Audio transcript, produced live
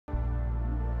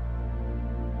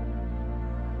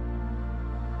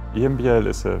EMBL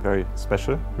is a very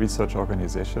special research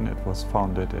organization. It was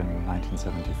founded in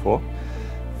 1974,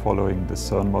 following the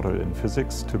CERN model in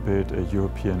physics to build a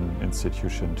European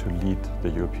institution to lead the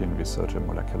European research in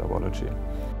molecular biology.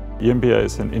 EMBL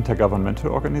is an intergovernmental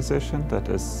organization that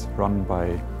is run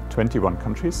by 21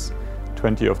 countries.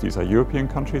 20 of these are European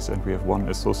countries, and we have one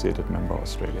associated member,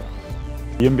 Australia.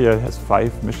 EMBL has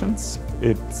 5 missions.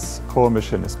 Its core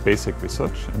mission is basic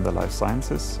research in the life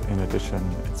sciences. In addition,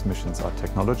 its missions are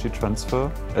technology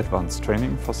transfer, advanced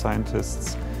training for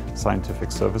scientists,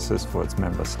 scientific services for its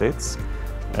member states,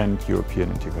 and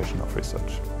European integration of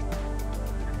research.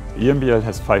 EMBL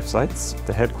has 5 sites.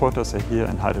 The headquarters are here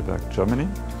in Heidelberg, Germany.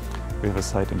 We have a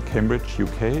site in Cambridge,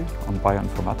 UK on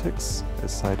bioinformatics, a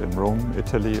site in Rome,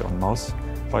 Italy on mouse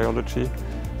biology,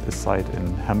 a site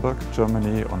in Hamburg,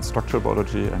 Germany on structural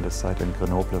biology, and a site in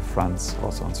Grenoble, France,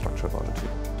 also on structural biology.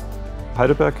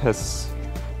 Heidelberg has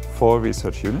 4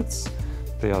 research units.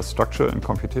 They are structural and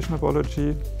computational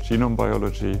biology, genome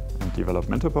biology and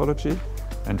developmental biology,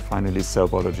 and finally cell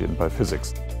biology and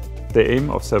biophysics. The aim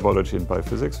of cell biology and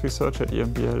biophysics research at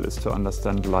EMBL is to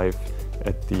understand life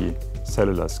at the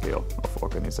cellular scale of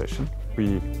organization.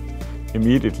 We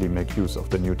immediately make use of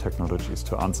the new technologies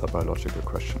to answer biological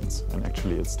questions. And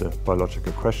actually it's the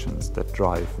biological questions that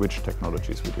drive which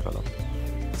technologies we develop.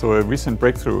 So a recent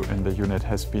breakthrough in the unit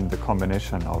has been the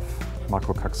combination of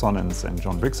Marco Caxonen's and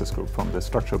John Briggs's group from the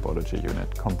structural biology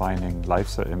unit, combining live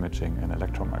cell imaging and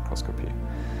electron microscopy.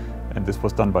 And this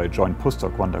was done by a joint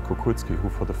postdoc, Wanda Kukulski, who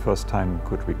for the first time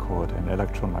could record an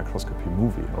electron microscopy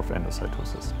movie of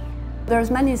endocytosis.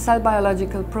 There's many cell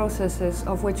biological processes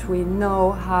of which we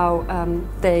know how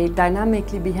they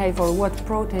dynamically behave or what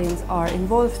proteins are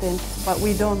involved in, but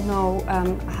we don't know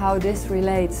how this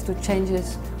relates to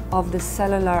changes of the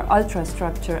cellular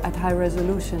ultrastructure at high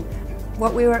resolution.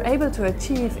 What we were able to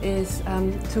achieve is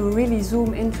to really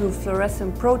zoom into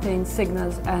fluorescent protein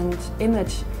signals and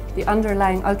image the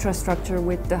underlying ultrastructure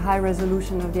with the high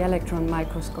resolution of the electron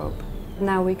microscope.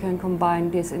 Now we can combine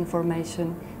this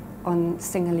information on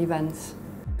single events.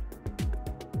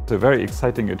 A very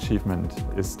exciting achievement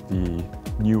is the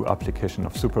new application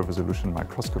of super resolution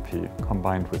microscopy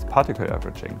combined with particle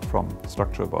averaging from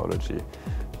structural biology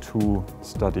to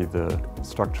study the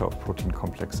structure of protein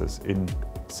complexes in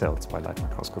cells by light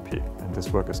microscopy. And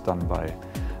this work is done by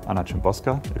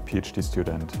Szymborska, a PhD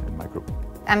student in my group.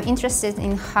 I'm interested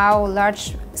in how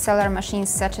large cellular machines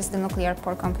such as the nuclear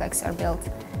pore complex are built.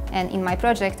 And in my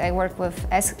project, I work with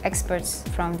experts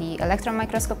from the electron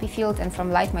microscopy field and from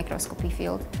light microscopy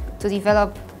field to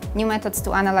develop new methods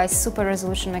to analyze super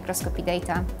resolution microscopy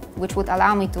data, which would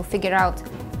allow me to figure out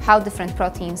how different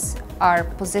proteins are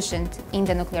positioned in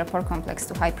the nuclear pore complex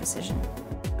to high precision.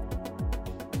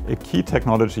 A key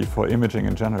technology for imaging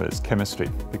in general is chemistry,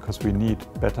 because we need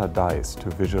better dyes to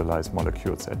visualize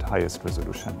molecules at highest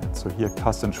resolution. And so here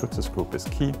Carsten Schultz's group is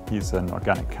key. He's an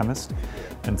organic chemist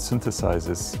and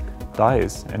synthesizes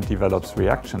dyes and develops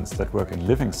reactions that work in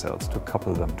living cells to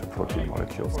couple them to protein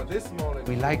molecules.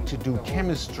 We like to do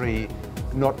chemistry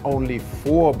not only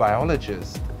for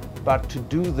biologists, but to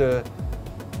do the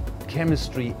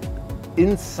chemistry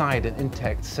inside an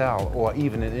intact cell or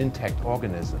even an intact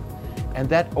organism. And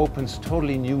that opens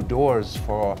totally new doors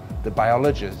for the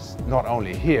biologists, not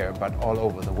only here, but all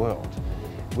over the world.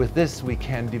 With this, we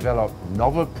can develop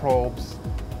novel probes,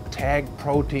 tag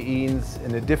proteins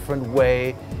in a different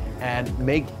way, and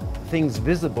make things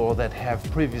visible that have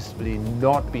previously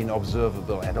not been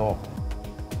observable at all.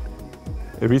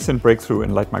 A recent breakthrough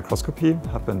in light microscopy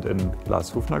happened in Lars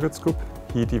Hufnagel's group.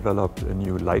 He developed a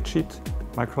new light sheet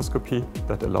microscopy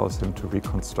that allows him to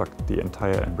reconstruct the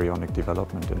entire embryonic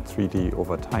development in 3D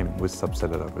over time with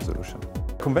subcellular resolution.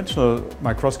 Conventional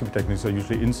microscopy techniques are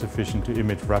usually insufficient to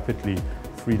image rapidly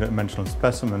three-dimensional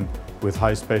specimen with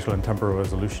high spatial and temporal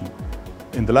resolution.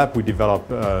 In the lab we develop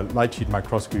light sheet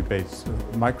microscopy-based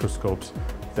microscopes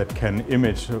that can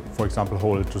image, for example,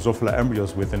 whole Drosophila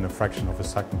embryos within a fraction of a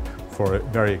second for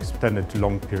very extended to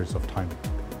long periods of time.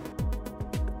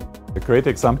 A great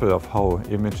example of how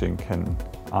imaging can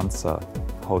answer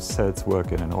how cells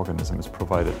work in an organism is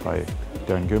provided by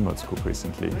Darren Gilmour's group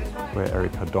recently, where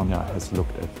Erika Donia has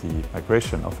looked at the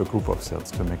migration of a group of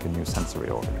cells to make a new sensory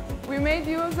organ. We made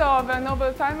use of a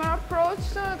novel timer approach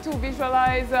to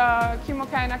visualize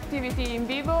chemokine activity in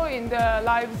vivo in the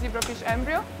live zebrafish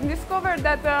embryo, and discovered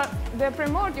that the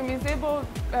primordium is able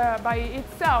by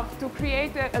itself to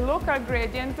create a local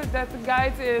gradient that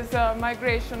guides its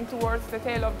migration towards the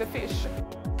tail of the fish.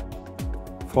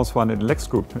 François Nedelec's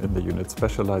group in the unit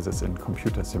specializes in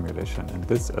computer simulation, and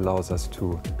this allows us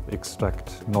to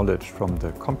extract knowledge from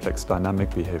the complex dynamic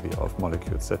behavior of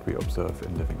molecules that we observe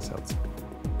in living cells.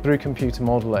 Through computer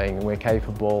modelling, we're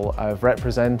capable of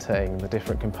representing the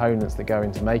different components that go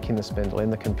into making the spindle in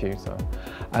the computer,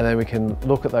 and then we can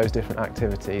look at those different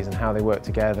activities and how they work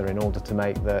together in order to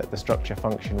make the structure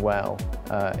function well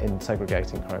in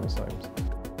segregating chromosomes.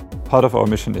 Part of our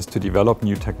mission is to develop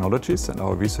new technologies, and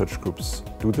our research groups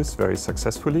do this very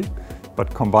successfully.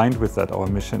 But combined with that, our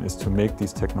mission is to make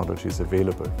these technologies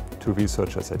available to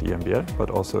researchers at EMBL, but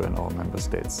also in our member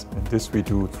states. And this we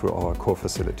do through our core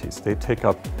facilities. They take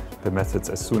up the methods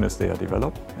as soon as they are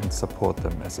developed and support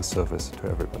them as a service to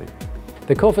everybody.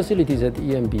 The core facilities at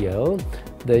EMBL,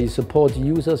 they support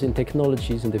users in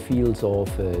technologies in the fields of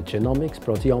genomics,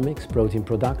 proteomics, protein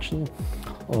production,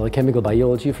 chemical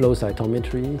biology, flow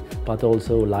cytometry, but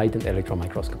also light and electron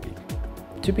microscopy.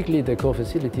 Typically, the core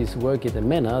facilities work in a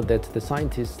manner that the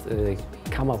scientists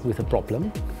come up with a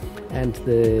problem, and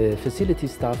the facility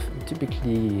staff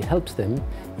typically helps them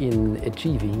in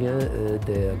achieving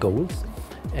their goals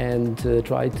and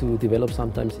try to develop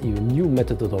sometimes even new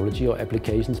methodology or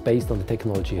applications based on the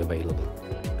technology available.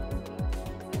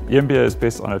 EMBL is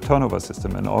based on a turnover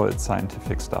system in all its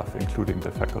scientific staff, including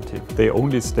the faculty. They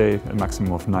only stay a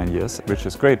maximum of 9 years, which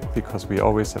is great because we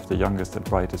always have the youngest and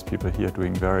brightest people here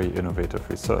doing very innovative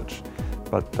research.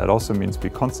 But that also means we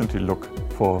constantly look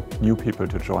for new people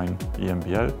to join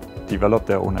EMBL, develop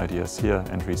their own ideas here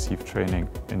and receive training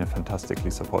in a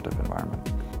fantastically supportive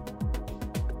environment.